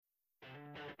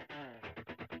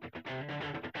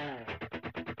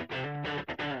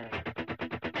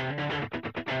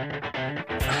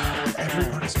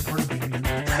Everybody's a part of Damien.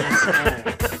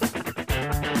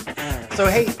 So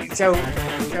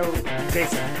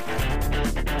Jason,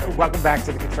 welcome back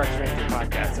to the Construction Manager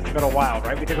Podcast. It's been a while,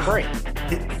 right? We took a break.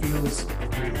 It feels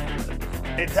really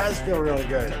good. It does feel really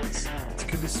good. It's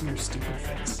good to see your stupid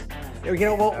face.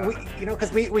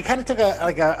 Because we kind of took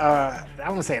I don't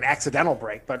want to say an accidental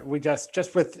break, but we just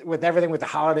with everything with the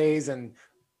holidays and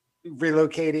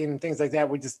relocating and things like that,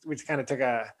 we just kind of took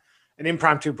an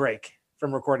impromptu break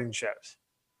from recording shows.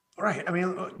 All right. I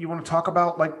mean, you want to talk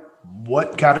about like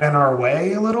what got in our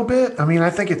way a little bit? I mean, I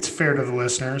think it's fair to the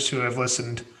listeners who have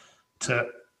listened to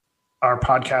our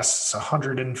podcasts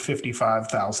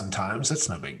 155,000 times. That's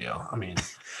no big deal. I mean,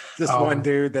 just one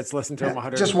dude that's listened to him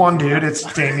 100. Just one dude. It's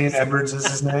Damien Edwards is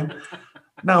his name.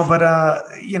 No, but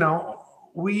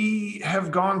we have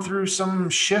gone through some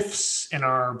shifts in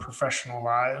our professional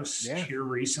lives here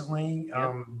recently.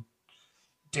 Yep.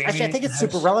 Actually, I think it's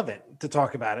super relevant to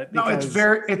talk about it. No, it's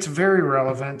very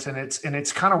relevant, and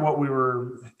it's kind of what we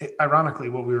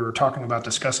were talking about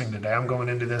discussing today. I'm going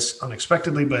into this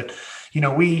unexpectedly, but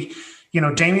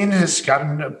Damien has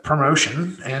gotten a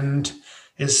promotion and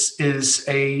is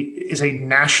a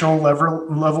national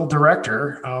level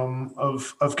director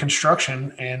of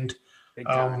construction, and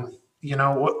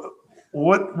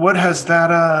what has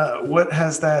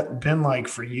that been like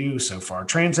for you so far,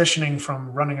 transitioning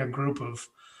from running a group of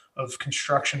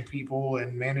construction people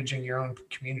and managing your own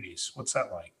communities? What's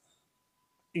that like?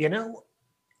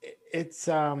 It's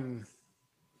kind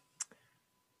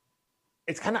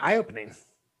of eye-opening,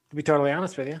 to be totally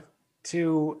honest with you,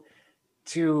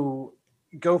 to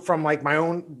go from like my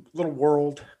own little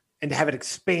world and to have it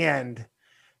expand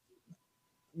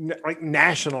like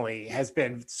nationally has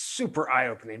been super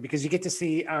eye-opening, because you get to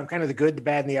see kind of the good, the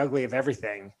bad, and the ugly of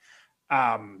everything.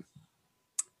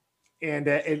 And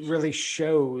it really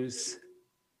shows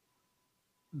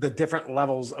the different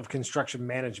levels of construction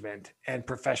management and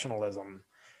professionalism.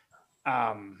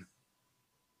 And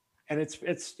it's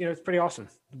pretty awesome,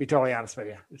 to be totally honest with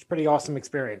you. It's a pretty awesome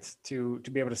experience to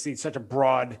be able to see such a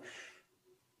broad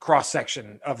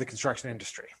cross-section of the construction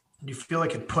industry. You feel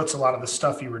like it puts a lot of the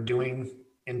stuff you were doing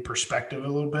in perspective a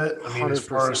little bit? I mean, 100%. As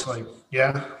far as like,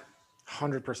 yeah.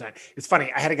 100%. It's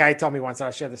funny. I had a guy tell me once, and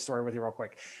I'll share this story with you real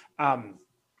quick.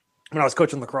 When I was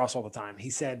coaching lacrosse all the time, he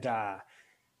said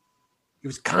he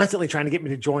was constantly trying to get me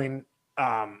to join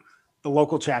the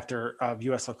local chapter of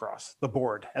U.S. Lacrosse, the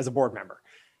board, as a board member.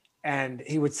 And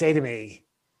he would say to me,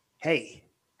 "Hey,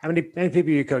 how many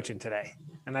people are you coaching today?"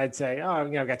 And I'd say, "Oh,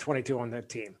 I've got 22 on the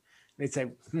team." And he'd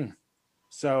say,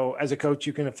 "So as a coach,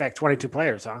 you can affect 22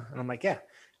 players, huh?" And I'm like, "Yeah."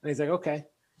 And he's like, "Okay,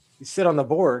 you sit on the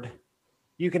board,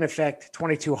 you can affect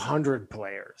 2,200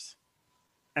 players."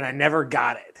 And I never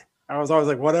got it. I was always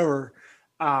like, whatever,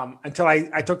 until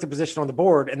I took the position on the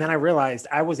board. And then I realized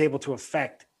I was able to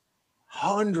affect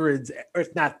hundreds,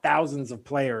 if not thousands of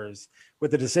players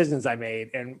with the decisions I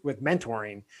made and with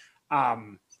mentoring.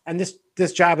 And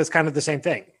this job is kind of the same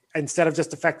thing. Instead of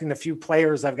just affecting the few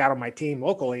players I've got on my team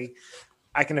locally,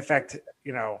 I can affect,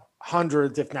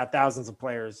 hundreds, if not thousands of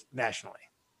players nationally.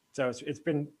 So it's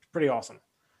been pretty awesome.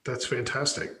 That's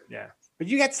fantastic. Yeah. But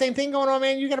you got the same thing going on,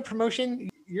 man. You got a promotion.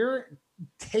 You're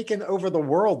taking over the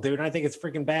world, dude. And I think it's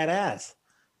freaking badass.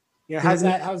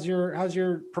 How's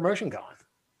your promotion going?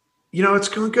 It's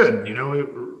going good.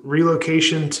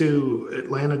 Relocation to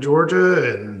Atlanta,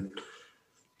 Georgia, and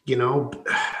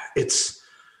it's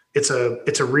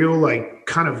a real like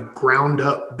kind of ground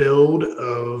up build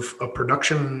of a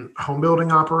production home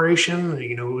building operation.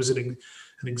 It was an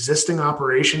existing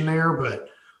operation there, but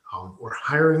we're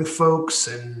hiring folks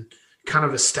and kind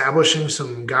of establishing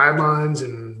some guidelines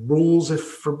and rules, if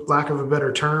for lack of a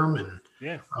better term. And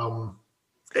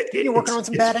you're working on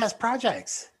some badass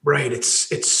projects, right?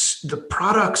 It's the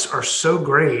products are so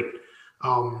great.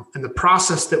 And the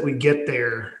process that we get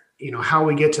there, how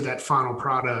we get to that final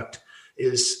product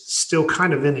is still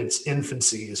kind of in its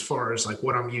infancy as far as like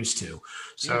what I'm used to.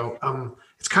 So,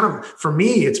 it's kind of, for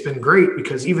me, it's been great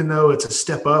because even though it's a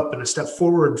step up and a step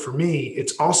forward for me,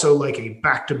 it's also like a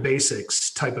back to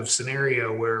basics type of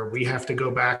scenario where we have to go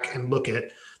back and look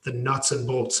at the nuts and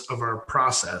bolts of our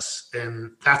process.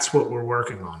 And that's what we're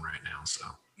working on right now. So,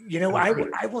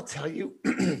 I will tell you,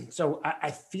 so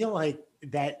I feel like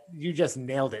that you just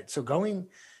nailed it. So going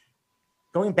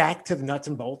back to the nuts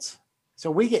and bolts.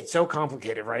 So we get so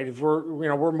complicated, right? If we're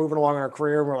moving along in our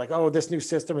career, we're like, oh, this new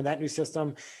system and that new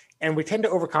system. And we tend to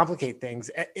overcomplicate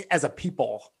things as a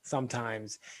people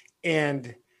sometimes.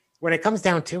 And when it comes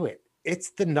down to it, it's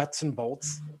the nuts and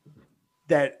bolts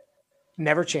that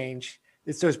never change.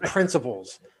 It's those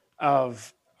principles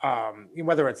of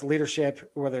whether it's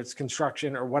leadership, whether it's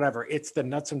construction or whatever, it's the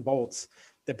nuts and bolts,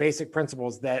 the basic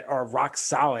principles that are rock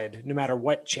solid no matter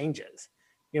what changes.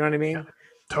 You know what I mean? Yeah,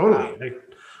 totally.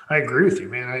 I agree with you,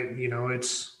 man.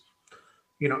 It's,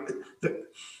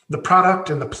 the product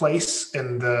and the place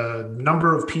and the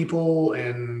number of people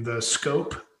and the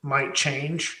scope might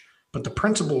change, but the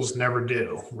principles never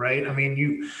do, right? I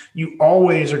mean, you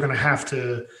always are going to have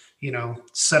to,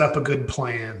 set up a good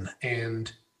plan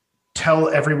and tell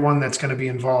everyone that's going to be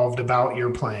involved about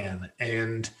your plan.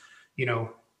 And,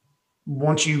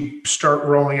 once you start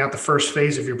rolling out the first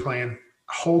phase of your plan,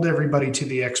 hold everybody to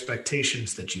the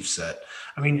expectations that you've set.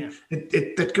 I mean,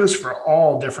 that goes for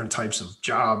all different types of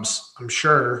jobs. I'm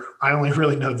sure I only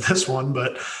really know this one,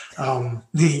 but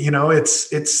it's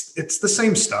the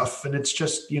same stuff, and it's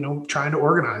just, trying to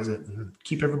organize it and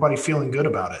keep everybody feeling good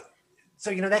about it.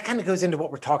 So, that kind of goes into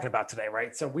what we're talking about today,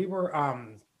 right? So we were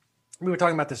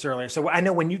talking about this earlier. So I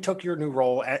know when you took your new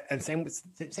role, and same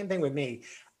thing with me,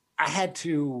 I had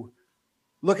to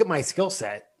look at my skill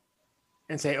set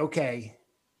and say, okay,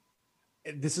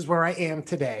 this is where I am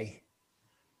today.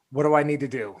 What do I need to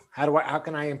do? How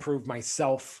can I improve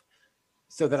myself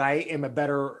so that I am a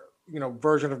better,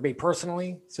 version of me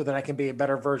personally, so that I can be a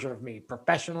better version of me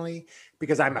professionally,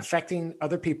 because I'm affecting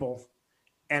other people,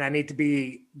 and I need to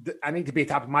be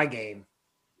top of my game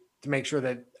to make sure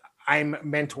that I'm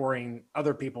mentoring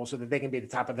other people so that they can be at the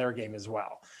top of their game as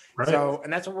well. Right. So,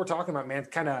 and that's what we're talking about, man.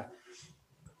 Kind of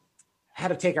how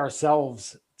to take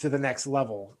ourselves to the next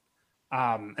level.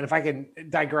 And if I can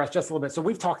digress just a little bit. So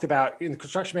we've talked about in the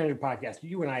Construction Manager podcast,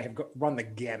 you and I have run the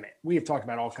gamut. We have talked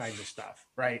about all kinds of stuff,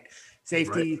 right?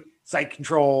 Safety, right. Site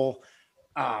control,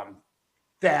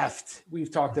 theft.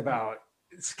 We've talked about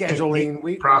scheduling,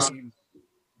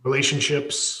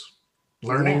 relationships,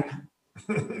 learning. Yeah.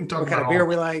 What kind of beer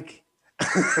we like.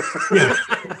 Yeah.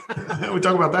 We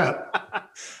talk about that.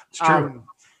 It's true.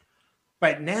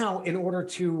 But now in order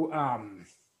to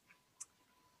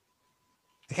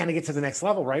kind of get to the next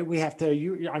level, right? We have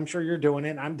to, I'm sure you're doing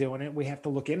it. I'm doing it. We have to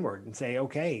look inward and say,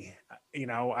 okay,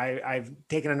 I've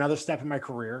taken another step in my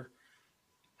career.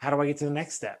 How do I get to the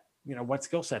next step? What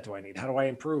skill set do I need? How do I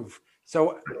improve?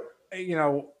 So,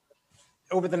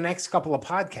 over the next couple of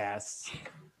podcasts,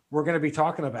 we're going to be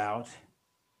talking about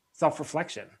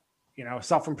self-reflection,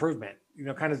 self-improvement,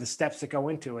 kind of the steps that go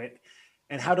into it.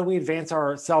 And how do we advance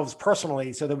ourselves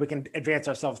personally so that we can advance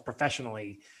ourselves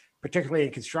professionally, particularly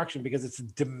in construction, because it's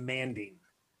demanding.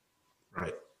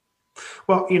 Right.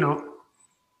 Well,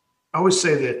 I always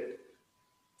say that,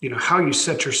 how you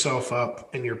set yourself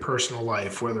up in your personal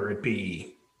life, whether it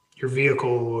be your vehicle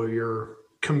or your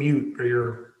commute or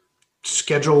your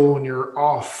schedule when you're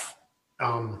off,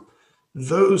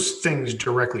 those things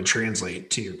directly translate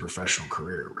to your professional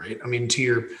career, right? I mean,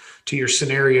 to your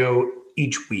scenario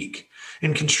each week.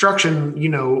 In construction,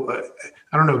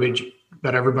 I don't know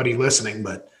about everybody listening,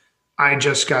 but I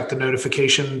just got the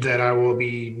notification that I will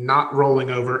be not rolling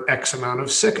over X amount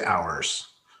of sick hours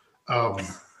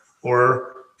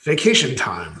or vacation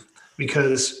time.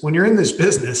 Because when you're in this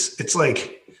business, it's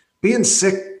like being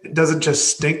sick doesn't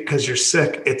just stink because you're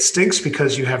sick. It stinks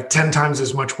because you have 10 times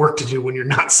as much work to do when you're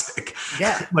not sick.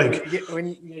 Yeah. When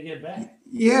you get back.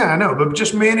 Yeah, I know. But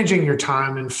just managing your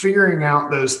time and figuring out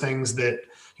those things that,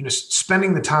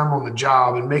 spending the time on the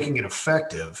job and making it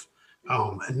effective.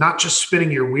 And not just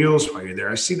spinning your wheels while you're there.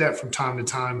 I see that from time to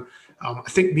time. I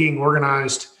think being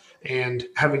organized and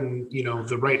having,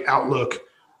 the right outlook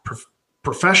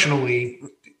professionally,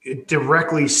 it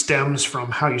directly stems from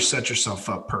how you set yourself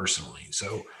up personally.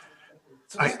 So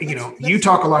you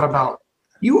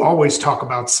always talk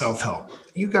about self-help.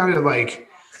 You got to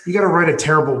write a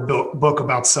terrible book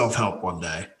about self-help one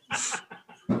day.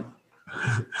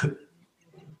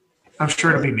 I'm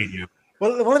sure it'll be medium.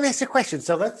 Well, let me ask you a question.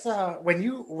 So let's when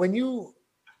you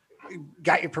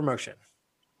got your promotion,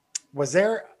 was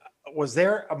there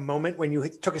a moment when you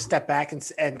took a step back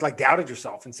and doubted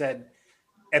yourself and said,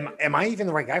 "Am I even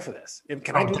the right guy for this?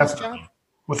 Can I do this job?"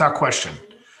 Without question.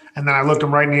 And then I looked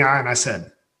him right in the eye and I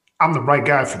said, "I'm the right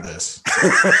guy for this."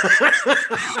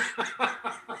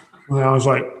 And I was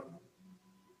like,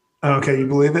 "Okay, you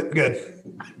believe it? Good."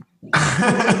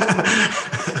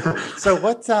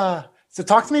 So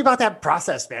talk to me about that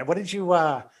process, man. What did you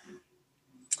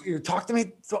talk to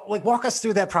me? Walk us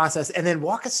through that process, and then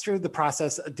walk us through the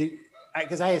process.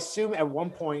 Because I assume at one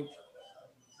point,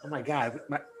 oh my God,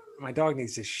 my dog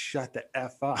needs to shut the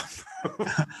F up.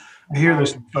 I hear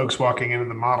there's folks walking into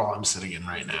the model I'm sitting in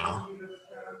right now.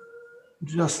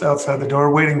 Just outside the door,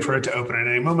 waiting for it to open at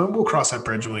any moment. We'll cross that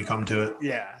bridge when we come to it.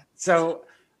 Yeah. So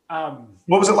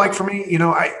what was it like for me?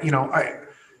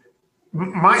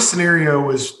 My scenario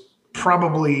was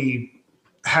probably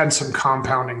had some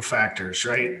compounding factors,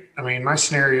 right? I mean, my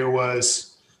scenario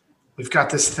was we've got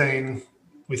this thing,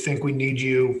 we think we need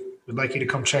you, we'd like you to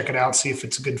come check it out, see if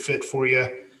it's a good fit for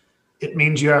you. It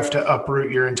means you have to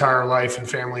uproot your entire life and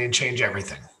family and change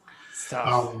everything. It's tough.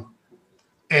 Um,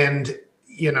 and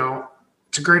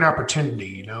it's a great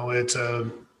opportunity. It's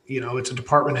a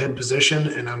department head position,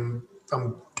 and I'm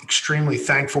extremely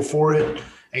thankful for it.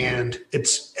 And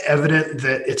it's evident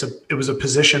that it was a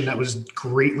position that was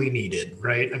greatly needed,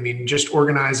 right? I mean, just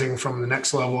organizing from the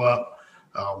next level up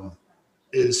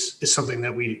is something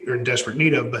that we are in desperate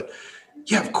need of. But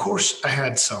yeah, of course, I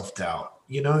had self doubt.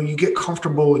 You get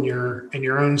comfortable in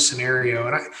your own scenario,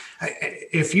 and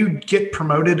if you get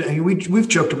promoted, and we've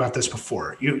joked about this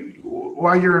before.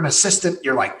 While you're an assistant,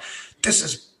 you're like, this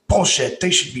is bullshit.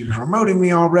 They should be promoting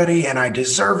me already, and I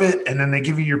deserve it. And then they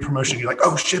give you your promotion. You're like,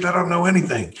 oh shit, I don't know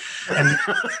anything. And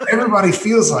everybody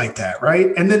feels like that,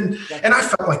 right? And I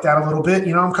felt like that a little bit.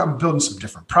 I'm building some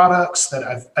different products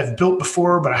that I've built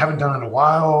before, but I haven't done in a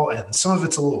while. And some of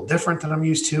it's a little different than I'm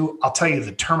used to. I'll tell you,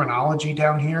 the terminology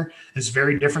down here is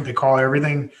very different. They call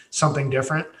everything something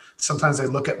different. Sometimes they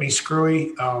look at me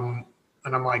screwy, and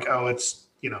I'm like, oh,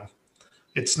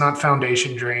 it's not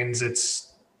foundation drains. It's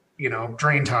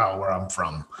drain tile where I'm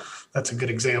from. That's a good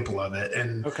example of it.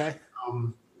 And okay.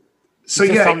 So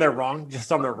just yeah, some they're wrong. Just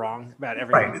some they're wrong about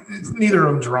everything. Right. Neither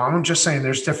of them's wrong. I'm just saying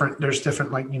there's different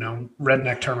like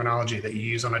redneck terminology that you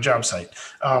use on a job site.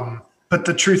 But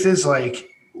the truth is,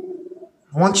 like,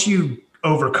 once you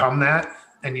overcome that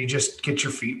and you just get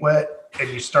your feet wet and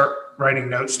you start writing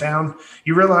notes down,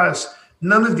 you realize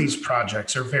none of these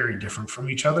projects are very different from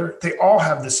each other. They all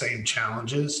have the same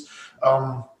challenges.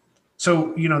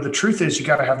 So the truth is, you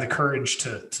got to have the courage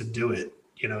to do it.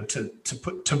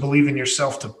 To believe in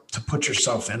yourself, to put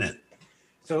yourself in it.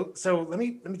 So let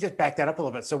me just back that up a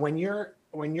little bit. So when you're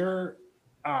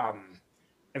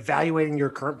evaluating your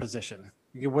current position,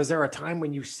 was there a time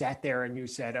when you sat there and you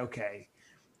said, okay,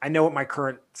 I know what my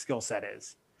current skill set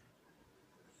is.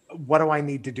 What do I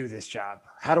need to do this job?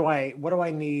 What do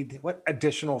I need? What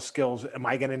additional skills am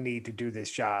I going to need to do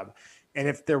this job? And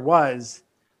if there was,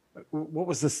 what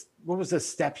was the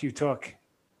step you took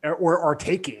or are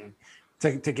taking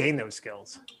to gain those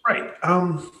skills? Right.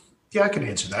 Yeah, I can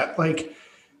answer that. Like,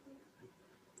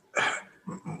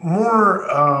 more,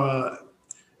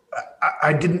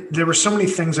 I didn't, there were so many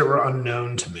things that were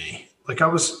unknown to me. Like, I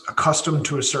was accustomed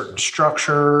to a certain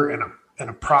structure and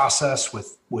a process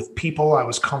with people I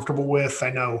was comfortable with. I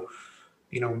know,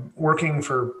 working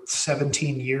for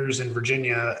 17 years in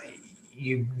Virginia,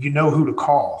 you know who to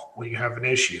call when you have an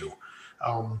issue.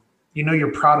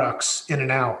 Your products in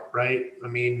and out, right? I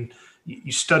mean,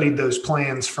 you studied those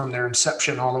plans from their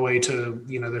inception all the way to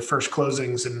their first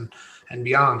closings and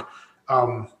beyond.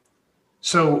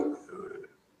 So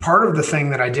part of the thing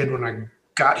that I did when I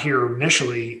got here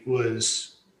initially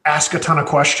was ask a ton of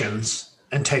questions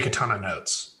and take a ton of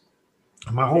notes.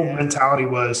 My whole mentality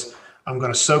was I'm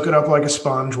going to soak it up like a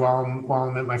sponge while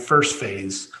I'm in my first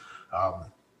phase.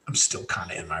 I'm still kind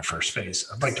of in my first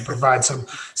phase. I'd like to provide some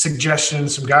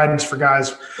suggestions, some guidance for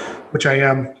guys, which I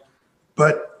am.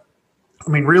 But I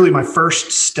mean, really, my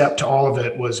first step to all of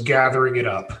it was gathering it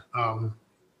up.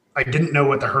 I didn't know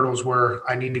what the hurdles were.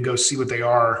 I need to go see what they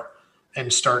are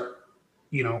and start,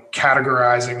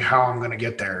 categorizing how I'm going to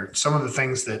get there. Some of the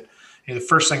things that, the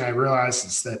first thing I realized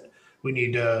is that we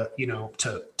need to,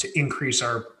 to increase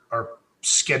our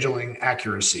scheduling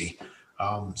accuracy.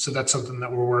 So that's something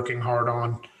that we're working hard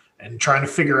on and trying to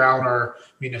figure out our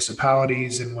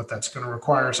municipalities and what that's going to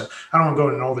require. So I don't want to go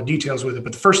into all the details with it,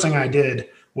 but the first thing I did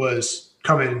was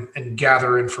come in and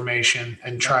gather information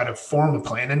and try to form a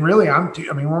plan. And really,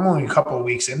 we're only a couple of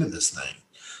weeks into this thing.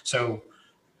 So,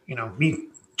 me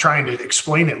trying to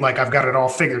explain it like I've got it all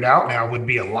figured out now would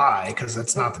be a lie, because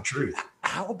that's not the truth.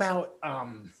 How about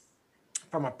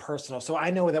from a personal? So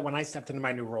I know that when I stepped into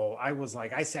my new role,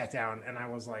 I sat down and I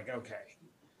was like, okay,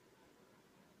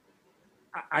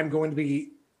 I'm going to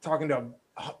be talking to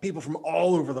people from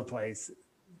all over the place,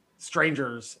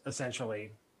 strangers,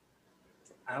 essentially.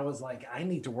 I was like, I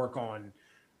need to work on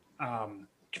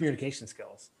communication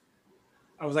skills.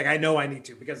 I was like, I know I need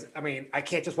to, because I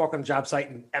can't just walk on the job site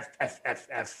and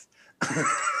F.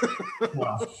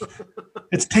 Well,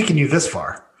 it's taken you this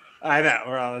far. I know.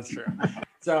 Well, that's true.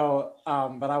 So,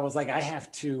 but I was like, I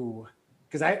have to,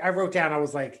 because I wrote down, I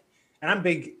was like, and I'm a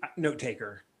big note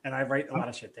taker and I write a lot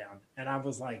of shit down. And I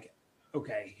was like,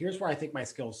 okay, here's where I think my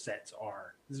skill sets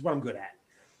are. This is what I'm good at.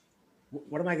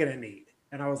 What am I going to need?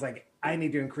 And I was like, I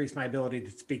need to increase my ability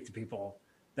to speak to people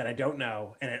that I don't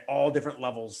know and at all different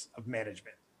levels of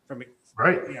management, from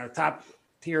right, top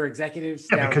tier executives.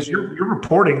 Yeah, because you're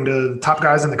reporting to the top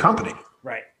guys in the company.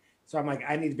 Right. So I'm like,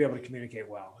 I need to be able to communicate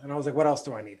well. And I was like, what else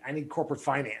do I need? I need corporate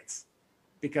finance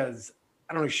because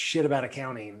I don't know shit about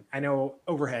accounting. I know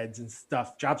overheads and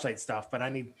stuff, job site stuff, but I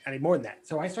need more than that.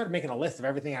 So I started making a list of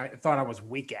everything I thought I was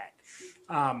weak at.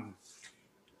 And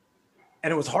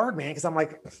it was hard, man, because I'm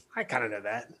like, I kind of know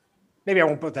that. Maybe I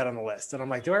won't put that on the list. And I'm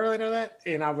like, do I really know that?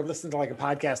 And I would listen to like a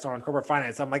podcast on corporate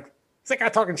finance. I'm like, is that guy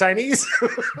talking Chinese?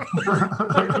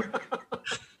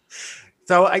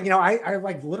 So, I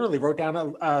like literally wrote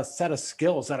down a set of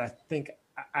skills that I think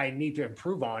I need to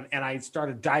improve on. And I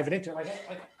started diving into it.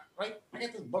 I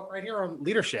got this book right here on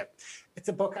leadership. It's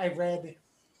a book I read,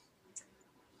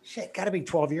 got to be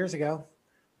 12 years ago.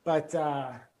 But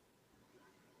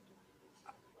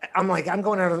I'm like, I'm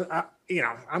going out of,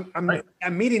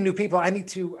 I'm meeting new people. I need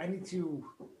to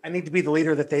be the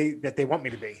leader that they want me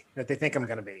to be, that they think I'm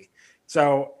going to be.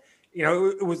 So,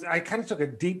 I kind of took a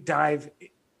deep dive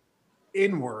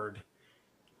inward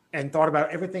and thought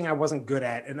about everything I wasn't good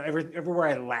at and everywhere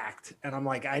I lacked. And I'm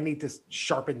like, I need to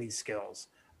sharpen these skills.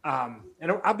 And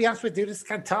I'll be honest with you, it's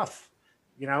kind of tough.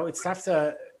 It's tough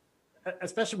to,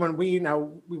 especially when we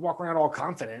walk around all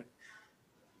confident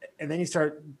and then you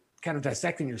start kind of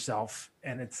dissecting yourself,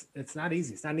 and it's not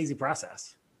easy. It's not an easy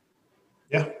process.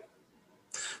 Yeah.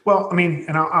 Well, I mean,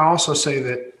 and I'll also say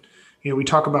that, we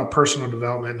talk about personal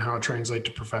development and how it translates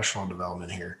to professional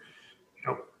development here.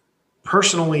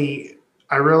 Personally,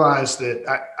 I realize that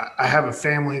I have a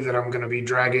family that I'm going to be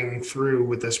dragging through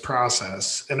with this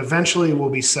process, and eventually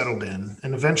we'll be settled in,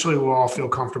 and eventually we'll all feel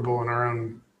comfortable in our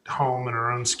own home and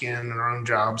our own skin and our own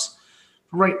jobs.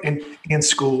 Right. And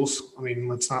schools. I mean,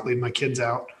 let's not leave my kids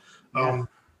out. And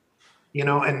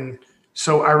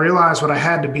so I realized what I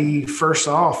had to be first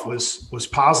off was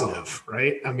positive,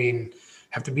 right? I mean,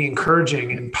 have to be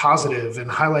encouraging and positive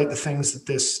and highlight the things that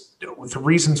the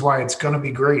reasons why it's going to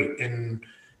be great and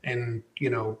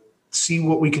see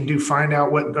what we can do, find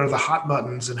out what are the hot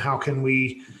buttons and how can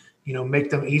we, make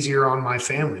them easier on my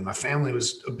family. My family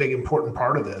was a big, important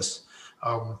part of this.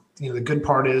 The good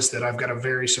part is that I've got a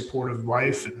very supportive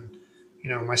wife and,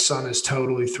 my son is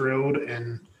totally thrilled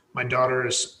and my daughter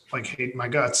is like, hate my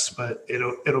guts, but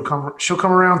she'll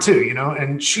come around too,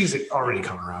 and she's already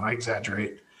come around. I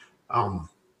exaggerate. Well,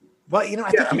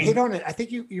 I think you hit on it. I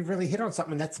think you really hit on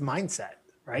something. That's mindset,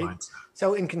 right?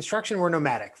 So in construction, we're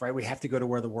nomadic, right? We have to go to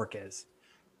where the work is.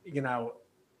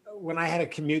 When I had a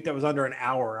commute that was under an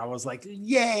hour, I was like,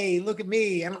 yay, look at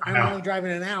me. I'm only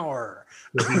driving an hour.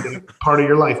 Part of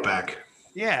your life back.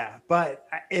 Yeah. But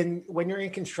when you're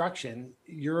in construction,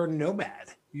 you're a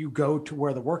nomad. You go to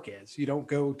where the work is. You don't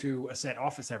go to a set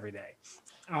office every day.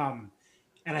 And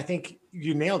I think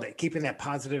you nailed it. Keeping that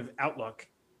positive outlook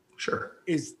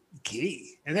is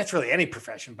key. And that's really any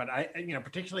profession, but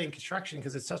particularly in construction,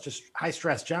 because it's such a high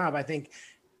stress job, I think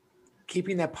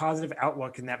keeping that positive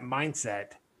outlook and that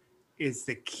mindset is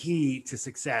the key to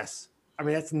success. I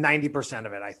mean, that's 90%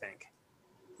 of it, I think.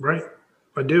 Right.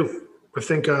 I do. I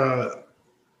think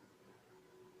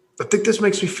this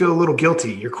makes me feel a little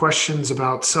guilty. Your questions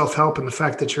about self-help and the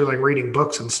fact that you're like reading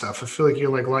books and stuff. I feel like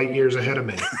you're like light years ahead of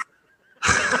me.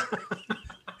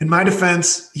 In my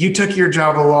defense, you took your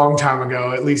job a long time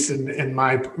ago, at least in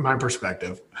my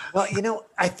perspective. Well,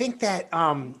 I think that,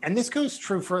 and this goes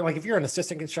true for like, if you're an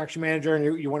assistant construction manager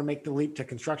and you want to make the leap to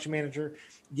construction manager,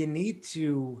 you need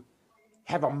to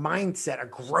have a mindset, a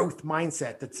growth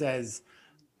mindset that says,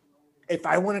 if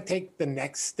I want to take the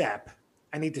next step,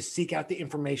 I need to seek out the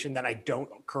information that I don't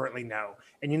currently know.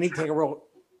 And you need to take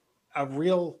a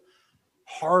real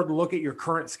hard look at your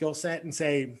current skill set and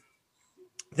say,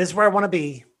 this is where I want to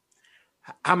be.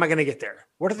 How am I going to get there?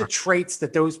 What are the traits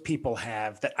that those people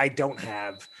have that I don't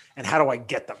have? And how do I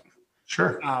get them?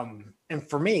 Sure. And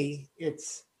for me,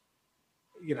 it's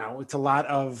a lot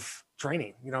of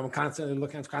training. I'm constantly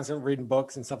looking, I'm constantly reading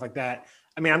books and stuff like that.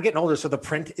 I mean, I'm getting older, so the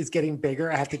print is getting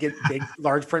bigger. I have to get big,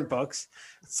 large print books.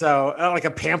 So like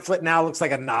a pamphlet now looks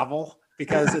like a novel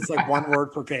because it's like one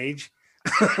word per page.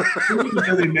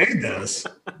 They made this.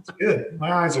 It's good.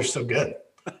 My eyes are so good.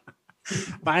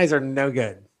 My eyes are no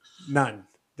good. None.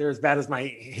 They're as bad as my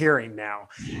hearing now.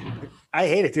 I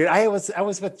hate it, dude. I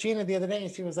was with Gina the other day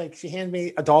and she was like, she handed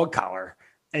me a dog collar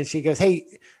and she goes,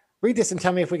 hey, read this and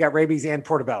tell me if we got rabies and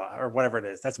portobello or whatever it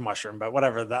is. That's mushroom, but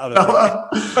whatever the other thing,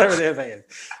 whatever the other thing is.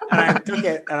 And I took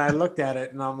it and I looked at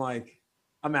it and I'm like,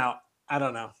 I'm out. I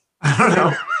don't know.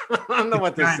 I don't know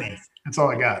what this is. That's all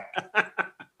I got.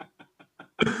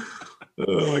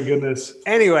 Oh my goodness.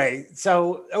 Anyway,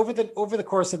 so over the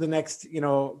course of the next,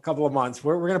 couple of months,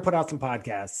 we're going to put out some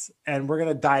podcasts, and we're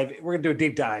going to do a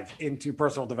deep dive into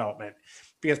personal development,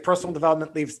 because personal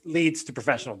development leads to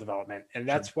professional development. And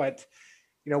that's what,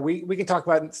 we can talk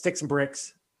about sticks and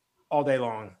bricks all day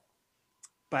long,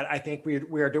 but I think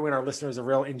we are doing our listeners a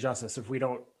real injustice if we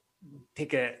don't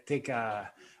take a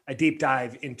deep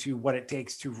dive into what it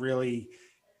takes to really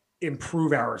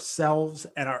improve ourselves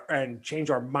and change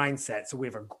our mindset, so we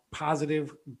have a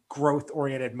positive,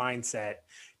 growth-oriented mindset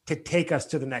to take us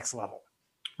to the next level.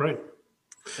 Right.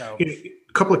 So a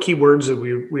couple of key words that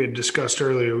we had discussed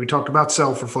earlier. We talked about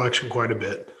self-reflection quite a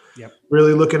bit. Yep.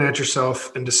 Really looking at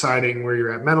yourself and deciding where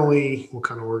you're at mentally, what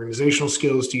kind of organizational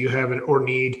skills do you have or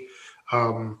need?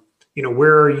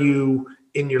 Where are you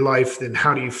in your life, then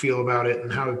how do you feel about it,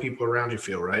 and how do people around you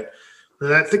feel, right?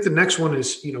 And I think the next one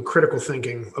is, critical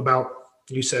thinking about,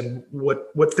 you said,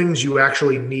 what things you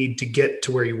actually need to get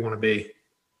to where you want to be,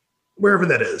 wherever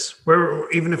that is,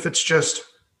 even if it's just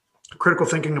critical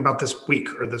thinking about this week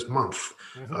or this month,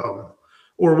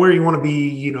 or where you want to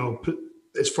be,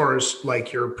 as far as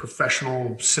like your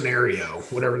professional scenario,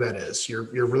 whatever that is,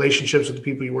 your relationships with the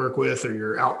people you work with, or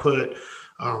your output,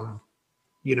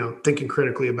 thinking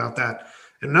critically about that.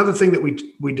 And another thing that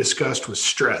we discussed was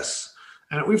stress.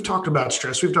 And we've talked about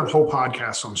stress. We've done whole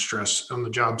podcasts on stress on the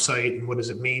job site and what does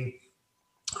it mean.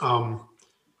 I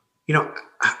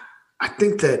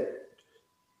think that,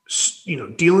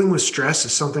 dealing with stress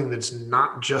is something that's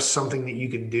not just something that you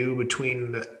can do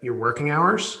between your working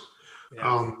hours.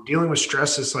 Yeah. Dealing with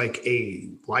stress is like a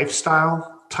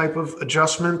lifestyle type of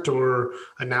adjustment or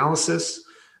analysis.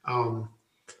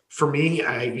 For me,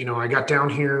 I got down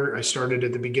here, I started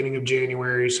at the beginning of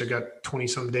January, so I got 20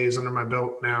 some days under my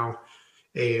belt now.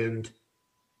 And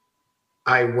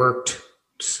I worked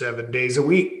 7 days a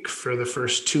week for the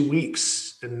first 2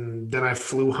 weeks. And then I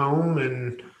flew home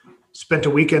and spent a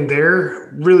weekend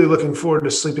there, really looking forward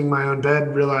to sleeping in my own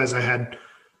bed. Realized I had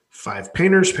 5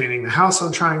 painters painting the house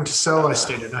I'm trying to sell. I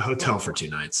stayed in a hotel for 2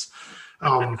 nights.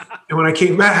 And when I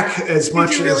came back, did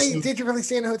you really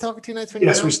stay in a hotel for 2 nights?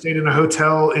 Yes, we stayed in a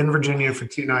hotel in Virginia for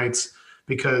 2 nights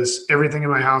because everything in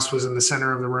my house was in the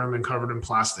center of the room and covered in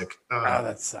plastic.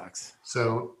 That sucks.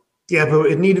 So yeah, but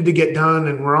it needed to get done,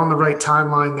 and we're on the right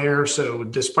timeline there. So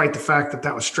despite the fact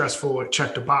that was stressful, it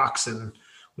checked a box, and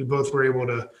we both were able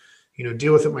to,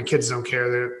 deal with it. My kids don't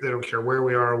care. They don't care where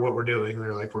we are or what we're doing.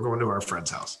 They're like, we're going to our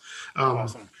friend's house.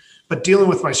 Awesome. But dealing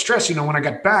with my stress, when I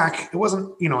got back, it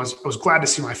wasn't, I was glad to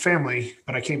see my family,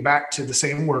 but I came back to the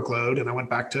same workload, and I went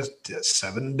back to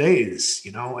 7 days,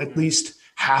 at least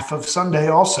half of Sunday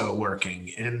also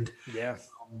working, and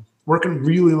working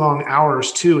really long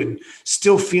hours too, and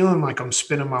still feeling like I'm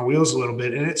spinning my wheels a little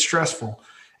bit, and it's stressful.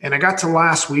 And I got to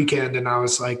last weekend, and I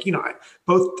was like,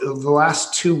 both the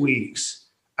last 2 weeks,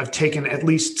 I've taken at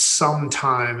least some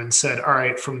time and said, all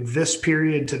right, from this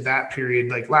period to that period,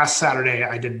 like last Saturday,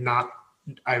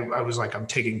 I was like, I'm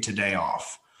taking today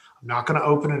off. I'm not going to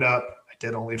open it up. I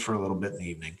did only for a little bit in the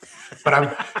evening, but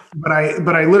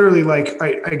I literally, like,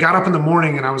 I got up in the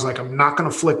morning and I was like, I'm not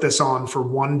going to flick this on for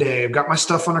one day. I've got my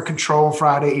stuff under control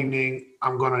Friday evening.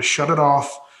 I'm going to shut it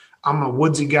off. I'm a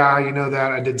woodsy guy. You know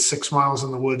that. I did 6 miles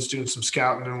in the woods doing some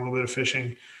scouting and a little bit of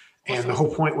fishing. And the whole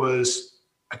point was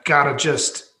I got to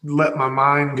just let my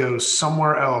mind go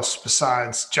somewhere else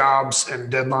besides jobs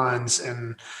and deadlines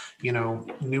and,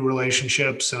 new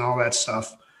relationships and all that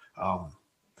stuff.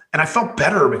 And I felt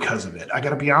better because of it. I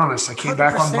got to be honest. I came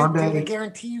back on Monday. I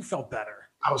guarantee you felt better.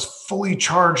 I was fully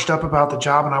charged up about the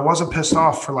job, and I wasn't pissed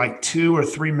off for like 2 or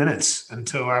 3 minutes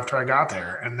until after I got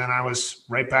there. And then I was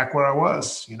right back where I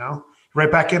was,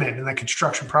 right back in it, in that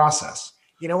construction process.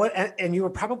 You know what? And you were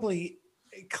probably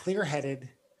clear-headed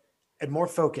and more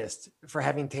focused for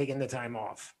having taken the time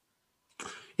off.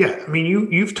 Yeah. I mean,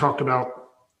 you've talked about,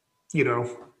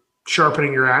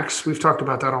 sharpening your axe. We've talked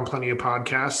about that on plenty of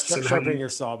podcasts. Sharpening your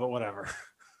saw, but whatever.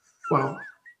 Well,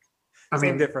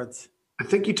 Same difference. I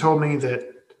think you told me that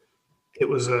it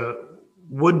was a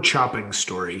wood chopping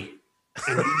story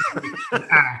and an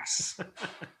axe.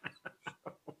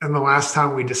 And the last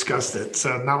time we discussed it,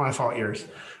 so not my fault, yours.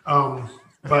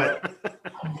 But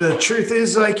the truth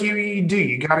is, like,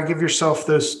 you got to give yourself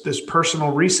those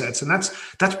personal resets. And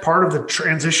that's part of the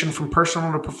transition from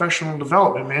personal to professional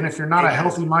development, man. If you're not a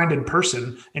healthy minded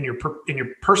person in your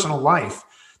personal life,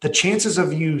 the chances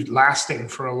of you lasting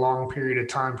for a long period of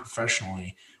time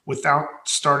professionally without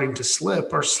starting to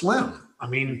slip are slim. I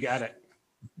mean, you got it.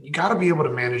 You got to be able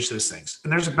to manage those things.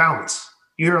 And there's a balance.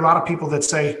 You hear a lot of people that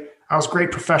say, I was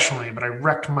great professionally, but I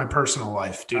wrecked my personal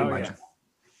life due to my job.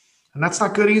 And that's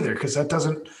not good either, because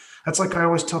that's like I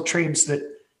always tell trades that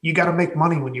you got to make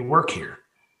money when you work here.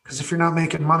 Because if you're not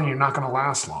making money, you're not going to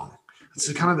last long.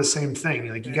 It's kind of the same thing.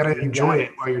 Like you got to enjoy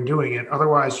it while you're doing it.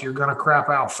 Otherwise, you're going to crap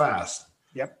out fast.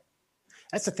 Yep.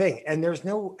 That's the thing. And there's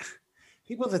no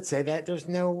people that say that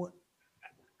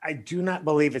I do not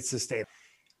believe it's sustainable.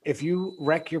 If you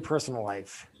wreck your personal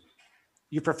life,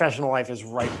 your professional life is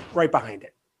right behind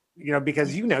it,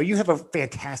 because you have a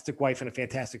fantastic wife and a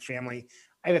fantastic family.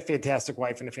 I have a fantastic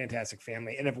wife and a fantastic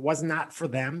family. And if it was not for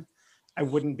them, I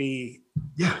wouldn't be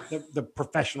the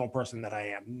professional person that I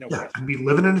am. I'd be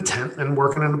living in a tent and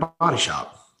working in a body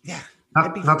shop. Yeah.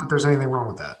 Not that there's anything wrong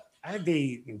with that. I'd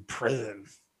be in prison.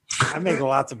 I make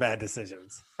lots of bad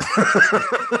decisions.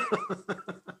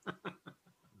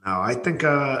 No, I think,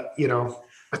 I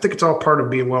think it's all part of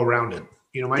being well-rounded.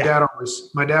 My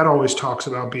dad always talks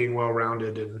about being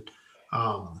well-rounded and,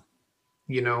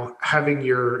 having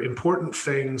your important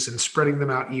things and spreading them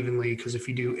out evenly. Because if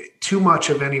you do too much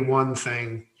of any one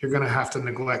thing, you're going to have to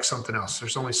neglect something else.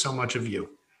 There's only so much of you.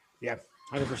 Yeah,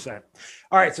 100%.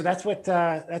 All right. So that's what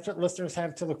listeners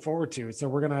have to look forward to. So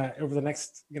we're going to, over the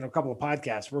next, couple of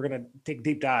podcasts, we're going to take a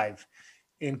deep dive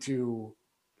into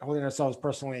holding ourselves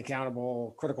personally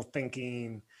accountable, critical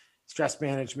thinking, stress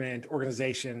management,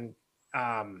 organization.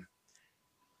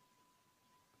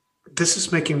 This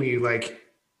is making me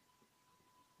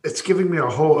it's giving me a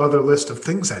whole other list of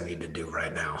things I need to do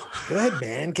right now. Good,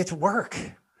 man. Get to work.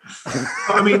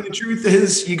 I mean, the truth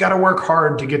is you got to work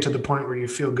hard to get to the point where you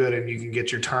feel good and you can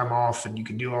get your time off and you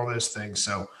can do all those things.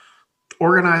 So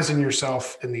organizing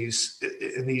yourself in these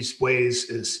ways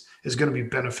is going to be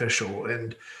beneficial.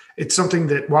 And it's something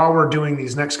that while we're doing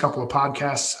these next couple of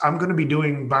podcasts, I'm going to be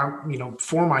doing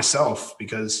for myself,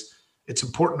 because it's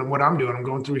important in what I'm doing. I'm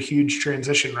going through a huge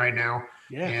transition right now.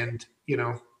 Yeah. And,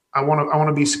 I want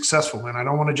to be successful, and I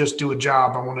don't want to just do a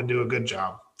job. I want to do a good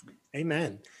job.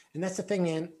 Amen. And that's the thing,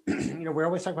 man. We're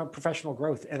always talking about professional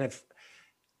growth. And if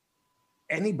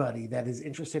anybody that is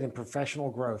interested in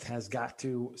professional growth has got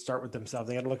to start with themselves,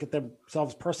 they got to look at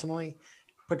themselves personally,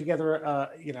 put together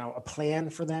a plan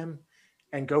for them,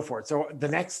 and go for it. So our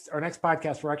next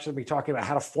podcast, we're actually be talking about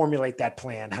how to formulate that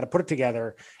plan, how to put it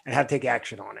together, and how to take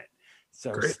action on it.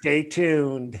 So Great. Stay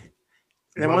tuned.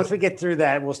 And then once we get through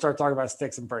that, we'll start talking about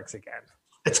sticks and bricks again.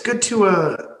 It's good to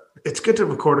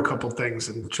record a couple things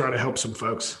and try to help some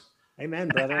folks. Amen,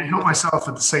 brother. I help myself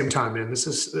at the same time, man.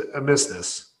 I miss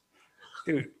this.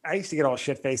 Dude, I used to get all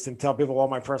shit-faced and tell people all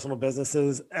my personal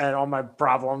businesses and all my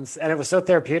problems. And it was so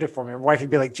therapeutic for me. My wife would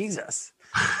be like, Jesus,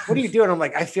 what are you doing? I'm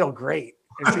like, I feel great.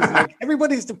 And she's like,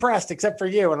 everybody's depressed except for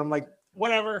you. And I'm like,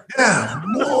 whatever. Yeah.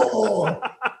 No.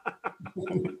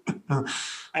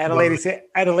 I had a lady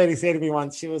say to me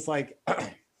once, she was like,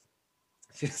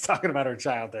 she was talking about her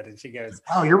childhood, and she goes,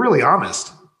 "Oh, you're really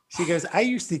honest." She goes, "I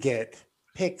used to get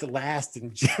picked last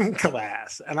in gym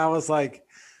class," and I was like,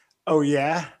 "Oh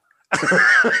yeah,"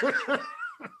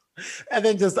 and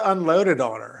then just unloaded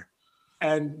on her.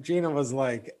 And Gina was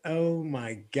like, "Oh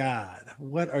my God,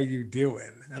 what are you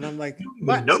doing?" And I'm like,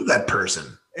 "What? I know that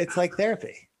person." It's like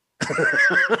therapy.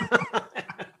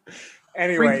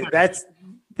 Anyway,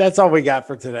 that's all we got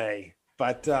for today.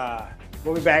 But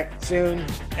we'll be back soon,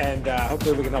 and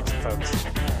hopefully we can help some folks.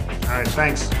 All right,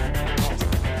 thanks.